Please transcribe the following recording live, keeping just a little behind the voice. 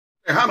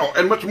Tejano,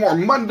 and much more.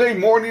 Monday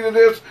morning it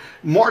is,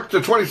 March the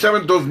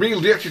 27th,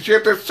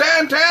 2017,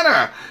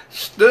 Santana.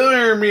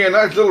 Stir me a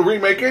nice little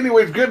remake.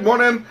 Anyways, good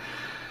morning.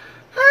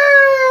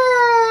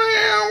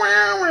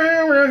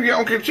 Yeah,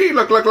 okay, see,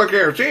 look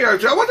here. See, I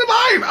wasn't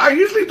lying. I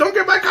usually don't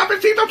get my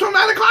cafecito till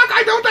 9 o'clock.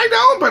 I don't.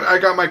 But I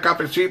got my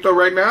cafecito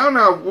right now.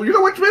 Now, you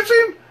know what's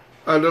missing?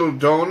 A little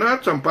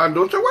donut, some pan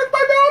dulce. Where's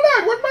my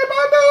donut? Where's my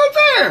pan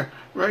dulce?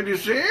 Right, you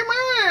see?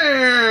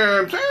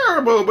 Man,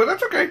 terrible, but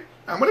that's okay.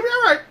 I'm going to be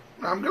all right.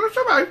 I'm going to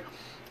survive.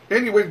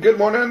 Anyways, good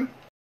morning.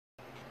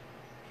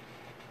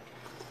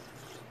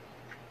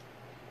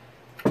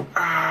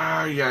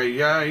 I'm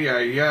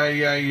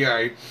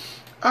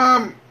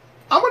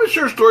going to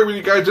share a story with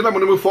you guys, and I'm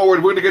going to move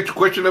forward. We're going to get to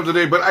question of the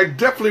day, but I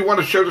definitely want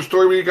to share the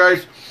story with you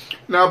guys.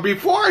 Now,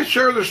 before I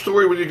share the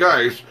story with you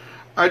guys,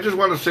 I just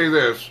want to say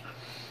this.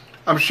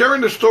 I'm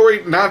sharing the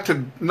story not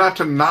to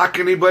knock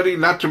anybody,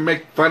 not to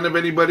make fun of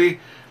anybody.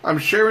 I'm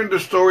sharing the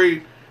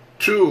story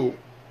too,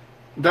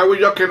 that way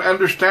y'all can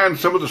understand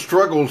some of the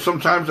struggles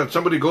sometimes that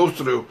somebody goes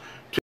through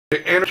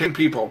to entertain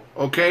people,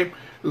 okay?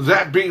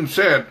 That being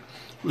said,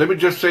 let me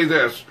just say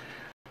this.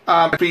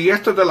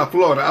 Fiesta de la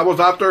Flor. I was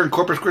out there in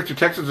Corpus Christi,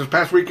 Texas this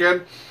past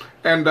weekend,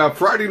 and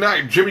Friday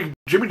night, Jimmy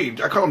G,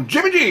 I call him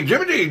Jimmy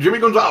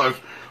Gonzalez,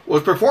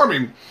 was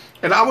performing,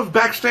 and I was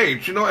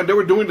backstage, you know, and they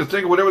were doing the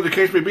thing, whatever the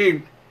case may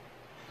be.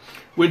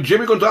 When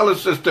Jimmy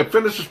Gonzalez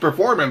finished his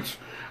performance,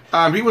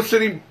 he was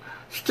sitting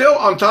still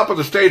on top of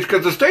the stage,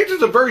 because the stage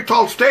is a very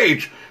tall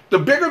stage. The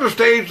bigger the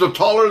stage, the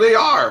taller they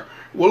are.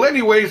 Well,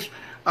 anyways,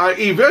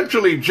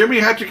 eventually Jimmy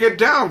had to get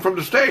down from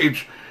the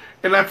stage,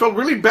 and I felt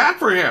really bad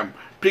for him,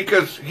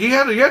 because he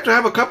had to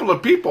have a couple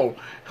of people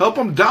help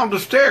him down the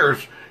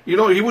stairs. You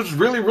know, he was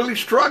really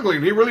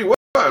struggling. He really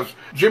was,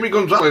 Jimmy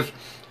Gonzalez.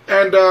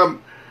 And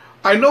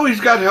I know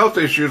he's got health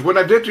issues. When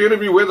I did the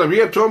interview with him, he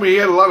had told me he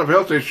had a lot of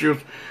health issues,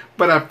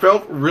 but I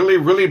felt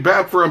really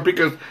bad for him,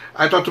 because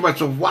I thought to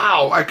myself,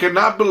 wow, I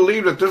cannot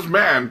believe that this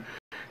man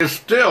is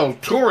still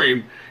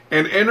touring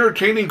and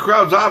entertaining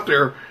crowds out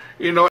there,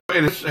 you know,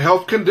 in his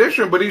health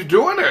condition, but he's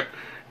doing it,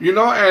 you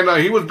know, and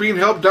he was being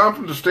helped down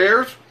from the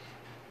stairs.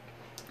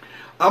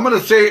 I'm going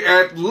to say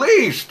at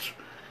least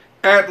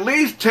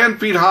 10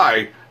 feet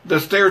high, the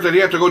stairs that he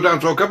had to go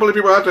down. So a couple of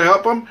people had to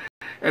help him,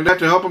 and had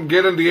to help him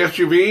get in the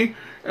SUV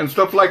and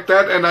stuff like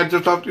that. And I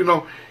just thought, you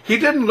know, he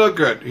didn't look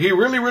good. He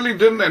really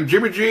didn't. And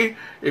Jimmy G,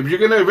 if you're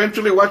going to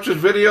eventually watch this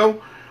video,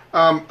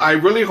 I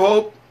really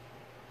hope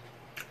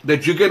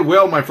that you get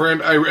well, my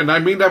friend. And I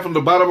mean that from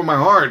the bottom of my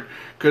heart,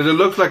 because it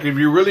looks like if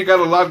you really got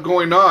a lot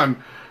going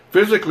on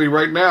physically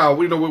right now,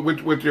 you know,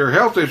 with your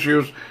health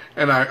issues,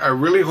 and I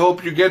really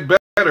hope you get better.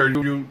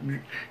 You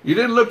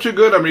didn't look too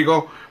good,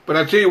 amigo, but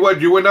I tell you what,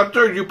 you went up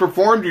there, you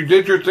performed, you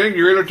did your thing,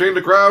 you entertained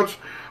the crowds,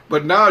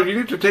 but now you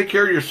need to take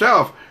care of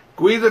yourself.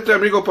 Cuídate,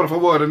 amigo, por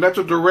favor. And that's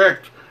a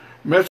direct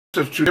message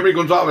to Jimmy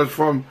Gonzalez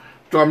from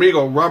tu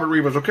amigo, Robert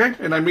Rivas, okay?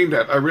 And I mean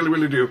that. I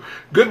really do.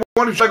 Good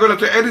morning. I go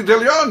to Eddie De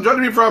Leon,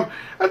 joining me from,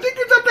 I think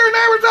he's up there in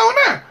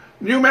Arizona,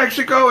 New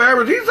Mexico,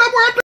 Arizona. He's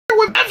somewhere up there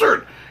with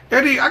desert.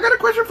 Eddie, I got a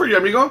question for you,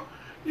 amigo.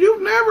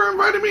 You've never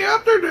invited me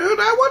up there, dude.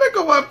 I want to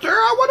go up there.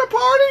 I want to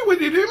party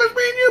with you, dude. Let's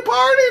me and you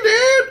party,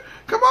 dude.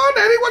 Come on,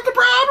 Eddie. What's the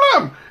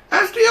problem?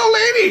 Ask the old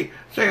lady.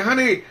 Say,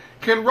 honey,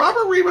 can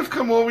Robert Rivas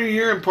come over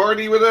here and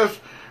party with us?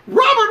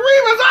 Robert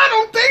Rivas? I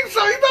don't think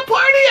so. He's a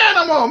party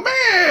animal.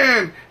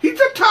 Man, he's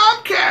a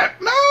tomcat.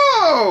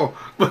 No.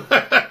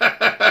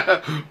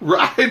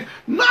 Right?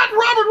 Not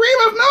Robert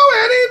Rivas. No,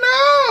 Eddie.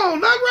 No,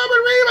 not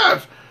Robert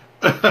Rivas.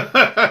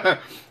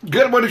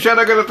 Good morning, shout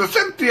out to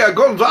Cynthia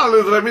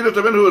Gonzalez, and I mean it's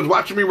the man who is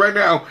watching me right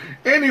now.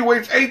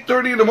 Anyways,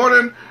 8:30 in the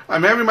morning,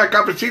 I'm having my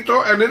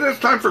cafecito, and it is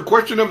time for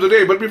question of the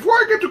day. But before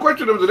I get to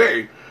question of the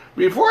day,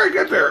 before I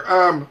get there,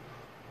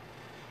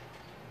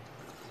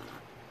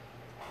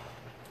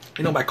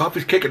 you know, my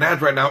coffee's kicking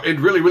ass right now. It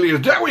really is.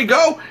 There we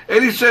go.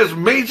 Eddie says,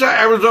 Mesa,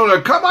 Arizona.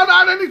 Come on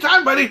out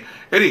anytime, buddy.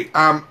 Eddie,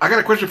 I got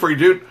a question for you,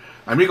 dude.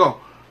 Amigo,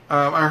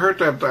 I heard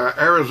that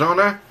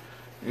Arizona,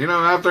 you know,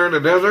 out there in the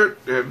desert,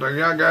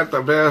 y'all got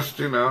the best,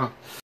 you know,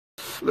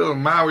 little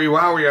Maui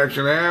Wowie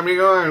action, eh,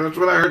 amigo? That's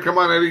what I heard. Come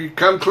on, Eddie.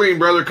 Come clean,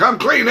 brother. Come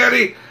clean,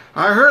 Eddie.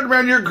 I heard,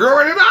 man, you're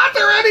growing it out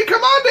there, Eddie.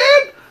 Come on,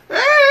 dude.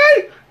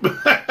 Hey.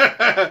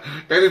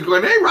 Eddie's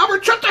going, hey,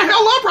 Robert, shut the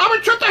hell up,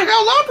 Robert. Shut the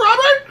hell up,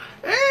 Robert.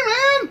 Hey,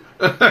 man.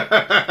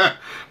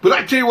 But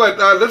I tell you what,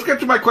 let's get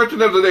to my question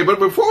of the day. But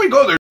before we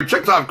go there,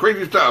 check out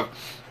crazy stuff.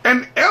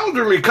 An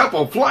elderly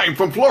couple flying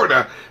from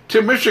Florida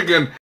to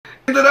Michigan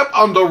ended up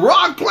on the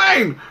wrong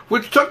plane,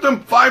 which took them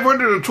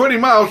 520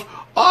 miles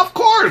off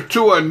course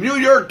to a New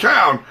York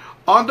town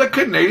on the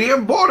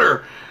Canadian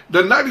border.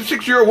 The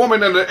 96-year-old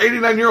woman and the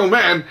 89-year-old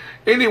man,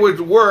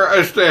 anyways, were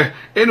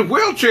in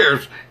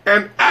wheelchairs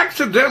and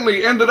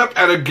accidentally ended up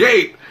at a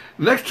gate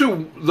next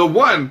to the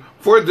one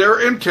for their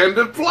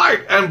intended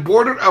flight and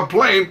boarded a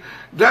plane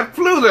that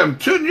flew them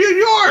to New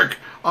York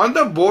on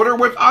the border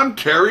with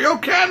Ontario,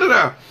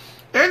 Canada.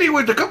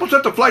 Anyway, the couple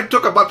said the flight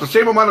took about the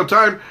same amount of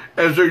time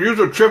as their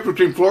usual trip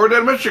between Florida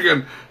and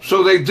Michigan,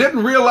 so they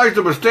didn't realize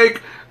the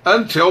mistake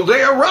until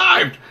they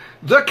arrived.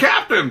 The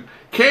captain,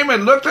 came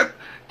and looked at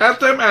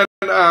them and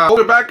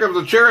over the back of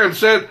the chair and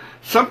said,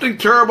 something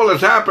terrible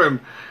has happened.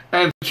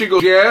 And she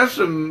goes, yes.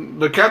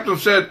 And the captain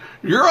said,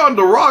 you're on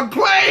the wrong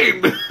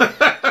plane.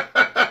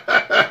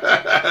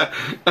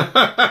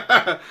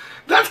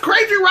 That's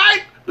crazy,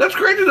 right? That's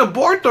crazy to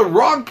board the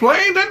wrong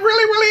plane. That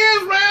really,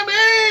 is, man.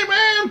 Hey,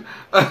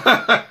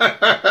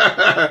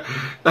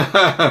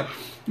 man.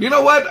 You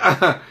know what?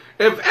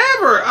 If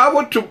ever I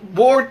were to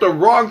board the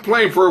wrong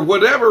plane for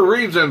whatever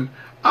reason,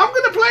 I'm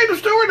going to blame the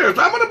stewardess.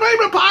 I'm going to blame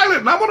the pilot,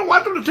 and I'm going to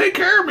want them to take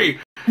care of me.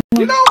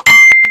 You know,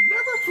 I've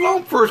never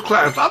flown first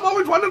class. I've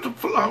always wanted to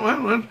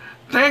fly.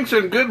 Thanks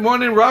and good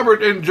morning,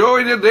 Robert.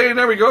 Enjoy the day.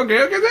 There we go. Okay,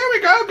 there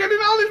we go. Getting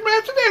all these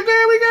messages.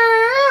 There we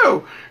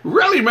go.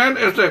 Really, man.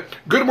 It's the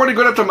good morning.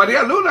 Good afternoon,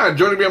 Maria Luna.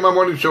 Joining me on my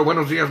morning show.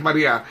 Buenos dias,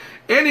 Maria.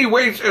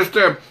 Anyways, it's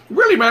the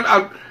really,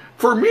 man.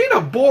 For me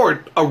to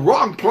board a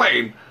wrong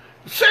plane,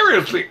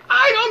 seriously,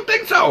 I don't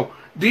think so.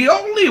 The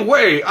only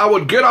way I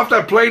would get off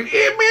that plane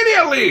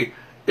immediately,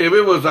 if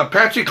it was a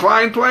Patsy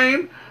Cline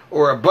plane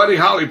or a Buddy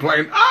Holly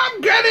plane,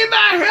 I'm getting the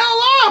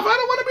hell off. I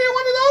don't want to be in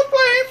one of those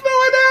planes. No,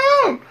 I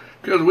don't.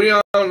 Because we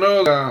all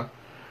know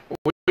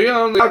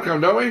the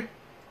outcome, don't we?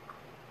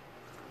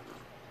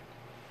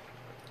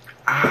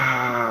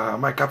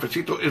 My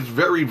cafecito is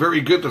very, very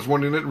good this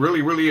morning. It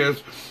really, really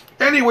is.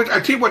 Anyways,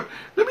 I tell you what,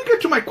 let me get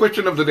to my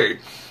question of the day.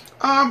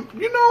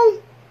 You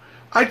know,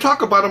 I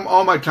talk about them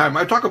all my time.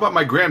 I talk about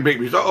my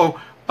grandbabies. Now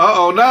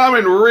I'm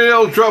in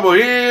real trouble.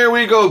 Here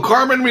we go.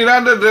 Carmen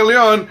Miranda de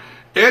Leon,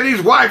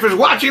 Eddie's wife, is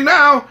watching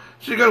now.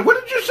 She goes, what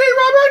did you say,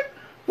 Robert?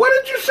 What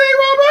did you say,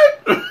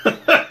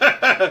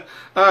 Robert?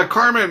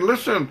 Carmen,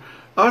 listen,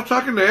 I was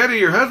talking to Eddie,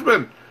 your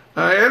husband.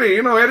 Eddie,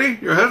 you know Eddie,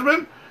 your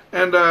husband?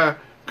 And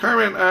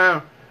Carmen,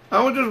 I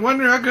was just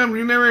wondering how come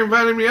you never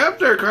invited me up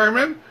there,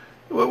 Carmen?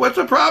 What's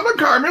the problem,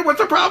 Carmen?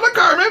 What's the problem,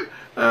 Carmen?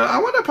 I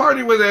want to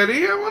party with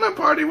Eddie. I want to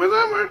party with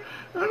him.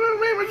 Just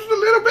a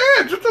little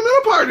bit. Just a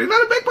little party.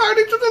 Not a big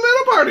party, just a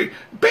little party.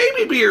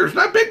 Baby beers,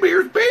 not big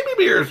beers. Baby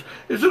beers.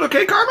 Is it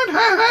okay, Carmen?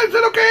 Is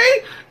it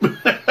okay?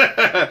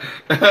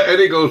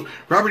 Eddie goes,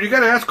 Robert, you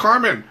got to ask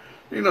Carmen.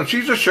 You know,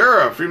 she's a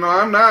sheriff. You know,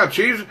 I'm not.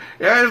 She's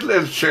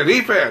it's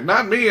Sherife,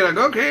 not me. And I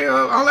go, okay,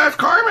 I'll ask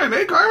Carmen.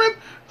 Hey, Carmen,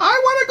 I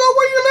want to go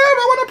where you live.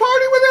 I want to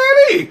party with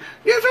Eddie.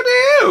 Yes, I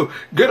do.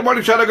 Good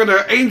morning, shout out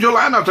to Angel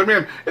Anna. So,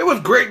 man, it was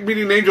great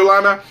meeting Angel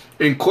Anna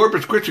in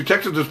Corpus Christi,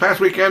 Texas this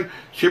past weekend.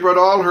 She brought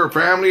all her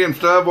family and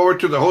stuff over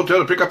to the hotel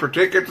to pick up her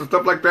tickets and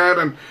stuff like that.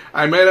 And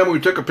I met them. We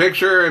took a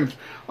picture and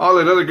all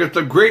that other good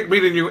stuff. Great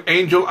meeting you,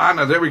 Angel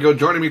Anna. There we go,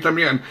 joining me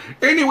también.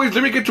 Anyways,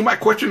 let me get to my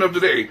question of the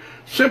day.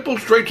 Simple,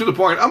 straight to the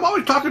point. I'm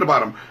always talking about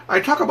them. I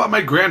talk about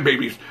my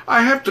grandbabies.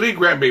 I have 3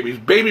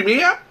 grandbabies. Baby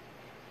Mia,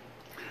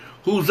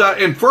 who's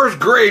in first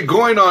grade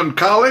going on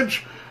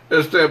college.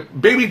 It's the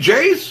baby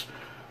Jace,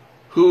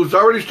 who's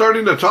already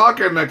starting to talk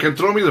and can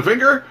throw me the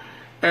finger.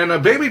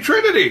 And baby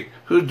Trinity,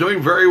 who's doing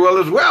very well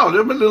as well.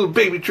 They're my little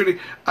baby Trinity.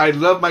 I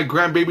love my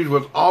grandbabies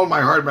with all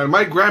my heart, man.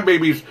 My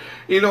grandbabies,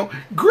 you know,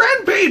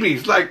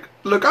 grandbabies, like,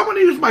 look, I'm going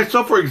to use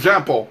myself for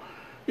example.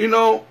 You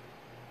know,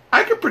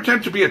 I can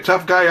pretend to be a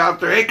tough guy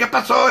out there. Hey, ¿qué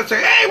pasó? And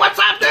say, hey, what's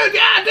up, dude?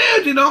 Yeah,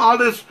 dude. You know, all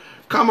this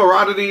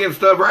camaraderie and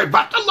stuff, right?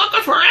 But the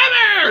locos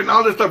forever and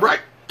all this stuff, right?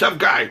 Tough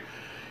guy.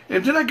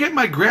 And then I get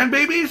my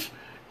grandbabies,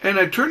 and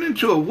I turn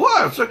into a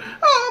wuss.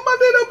 Oh, my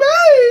little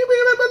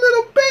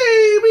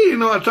baby. You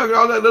know, I talk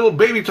all that little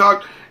baby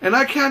talk, and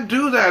I can't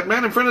do that,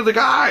 man, in front of the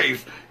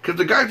guys. Because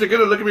the guys are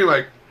going to look at me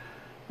like,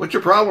 what's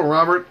your problem,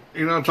 Robert?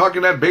 You know,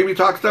 talking that baby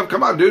talk stuff?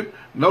 Come on, dude.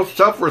 No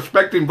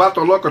self-respecting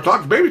vato loco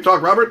talks baby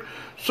talk, Robert.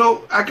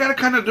 So I got to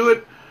kind of do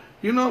it,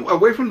 you know,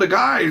 away from the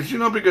guys, you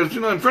know, because,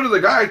 you know, in front of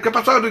the guys, ¿qué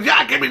pasó?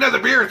 Yeah, give me another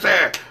beer,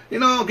 sir. You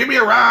know, give me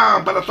a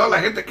round, para toda la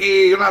gente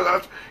aquí,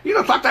 you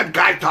know, talk that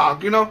guy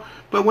talk, you know.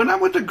 But when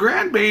I'm with the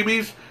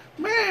grandbabies,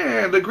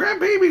 man, the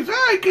grandbabies,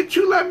 ay, que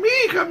chula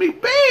mija, mi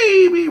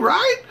baby,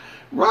 right?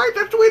 Right?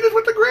 That's the way it is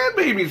with the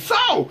grandbabies.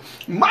 So,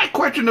 my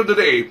question of the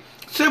day,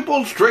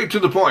 simple, straight to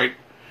the point.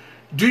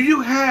 Do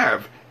you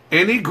have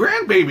any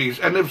grandbabies?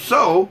 And if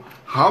so,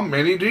 how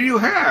many do you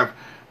have?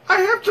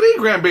 I have 3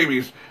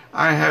 grandbabies.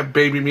 I have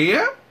baby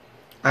Mia,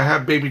 I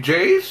have baby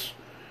Jace,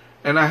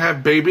 and I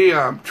have baby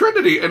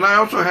Trinity. And I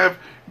also have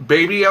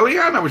baby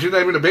Eliana, which is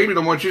not even a baby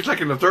no more. She's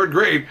like in the 3rd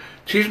grade.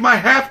 She's my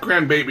half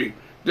grandbaby.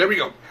 There we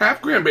go,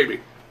 half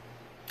grandbaby.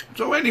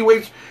 So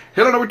anyways,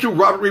 head on over to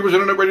Robert Rivas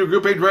Internet Radio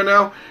group page right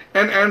now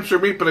and answer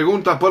mi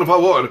pregunta, por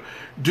favor.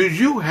 Do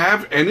you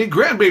have any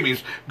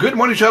grandbabies? Good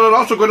morning, shout out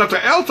also going out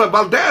to Elsa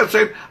Valdez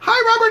saying,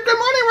 hi, Robert. Good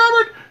morning,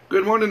 Robert.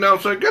 Good morning,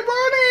 Elsa. Good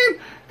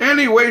morning.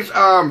 Anyways,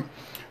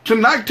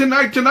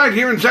 tonight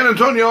here in San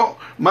Antonio,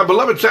 my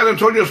beloved San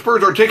Antonio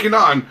Spurs are taking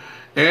on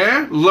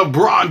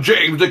LeBron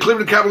James, the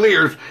Cleveland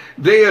Cavaliers.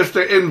 They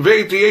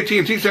invade the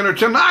AT&T Center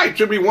tonight.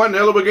 Should be one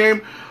hell of a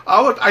game.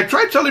 I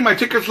tried selling my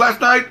tickets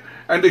last night,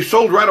 and they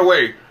sold right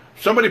away.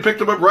 Somebody picked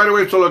them up right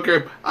away, so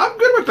okay, I'm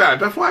good with that.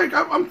 That's why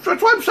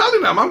I'm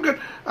selling them. I'm good.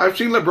 I've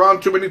seen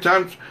LeBron too many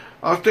times.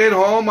 I'll stay at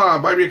home,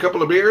 buy me a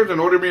couple of beers,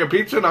 and order me a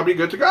pizza, and I'll be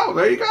good to go.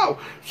 There you go.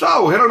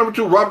 So, head on over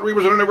to Robert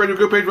Rivas Internet Radio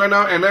group page right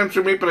now and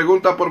answer me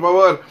pregunta, por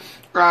favor.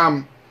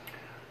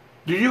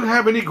 Do you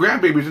have any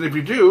grandbabies? And if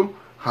you do,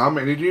 how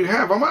many do you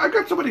have? I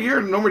got somebody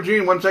here, Norma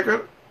Jean, 1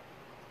 second.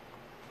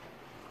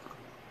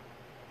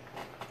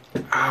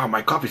 Ah,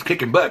 my coffee's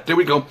kicking butt. There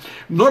we go.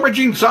 Norma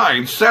Jean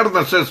Signs,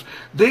 Saturday says,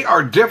 they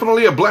are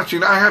definitely a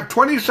blessing. I have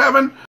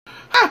 27.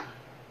 Ah,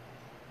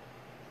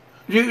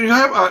 you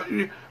have,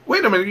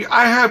 wait a minute.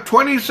 I have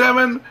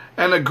 27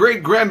 and a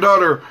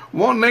great-granddaughter.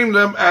 Won't name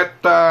them at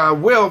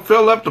will.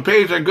 Fill up the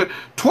page and good.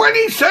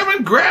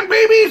 27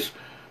 grandbabies?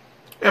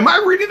 Am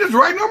I reading this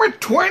right, Norma?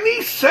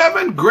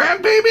 27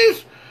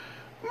 grandbabies?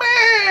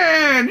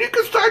 Man, you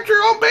can start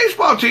your own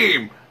baseball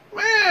team.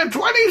 Man,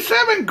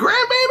 27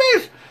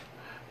 grandbabies?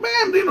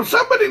 Man, you know,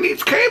 somebody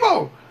needs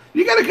cable.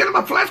 You got to get them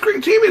a flat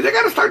screen TV. They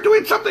got to start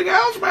doing something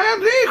else, man.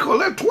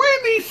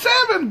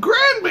 27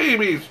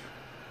 grandbabies.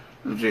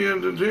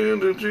 Man,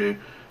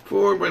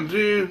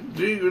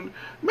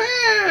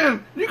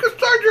 you can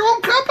start your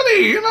own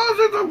company, you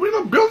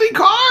know, building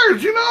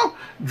cars, you know,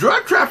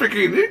 drug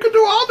trafficking. You can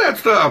do all that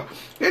stuff.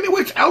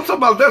 Anyways, Elsa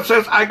Valdez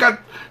says,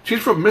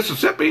 she's from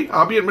Mississippi.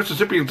 I'll be in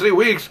Mississippi in 3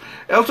 weeks.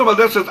 Elsa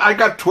Valdez says, I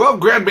got 12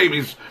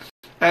 grandbabies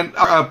and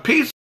a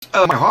piece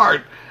of my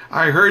heart.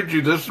 I heard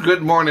you this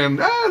good morning.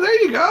 Ah,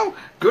 there you go.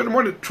 Good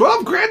morning.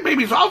 12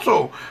 grandbabies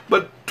also.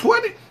 But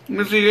 20, let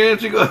me see,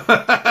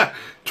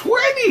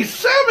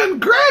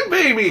 27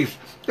 grandbabies.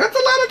 That's a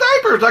lot of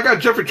diapers. I got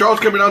Jeffrey Charles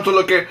coming on to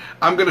look at.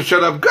 I'm going to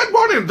shut up. Good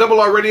morning, Double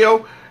R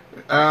Radio.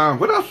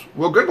 What else?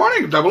 Well, good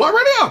morning, Double R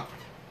Radio.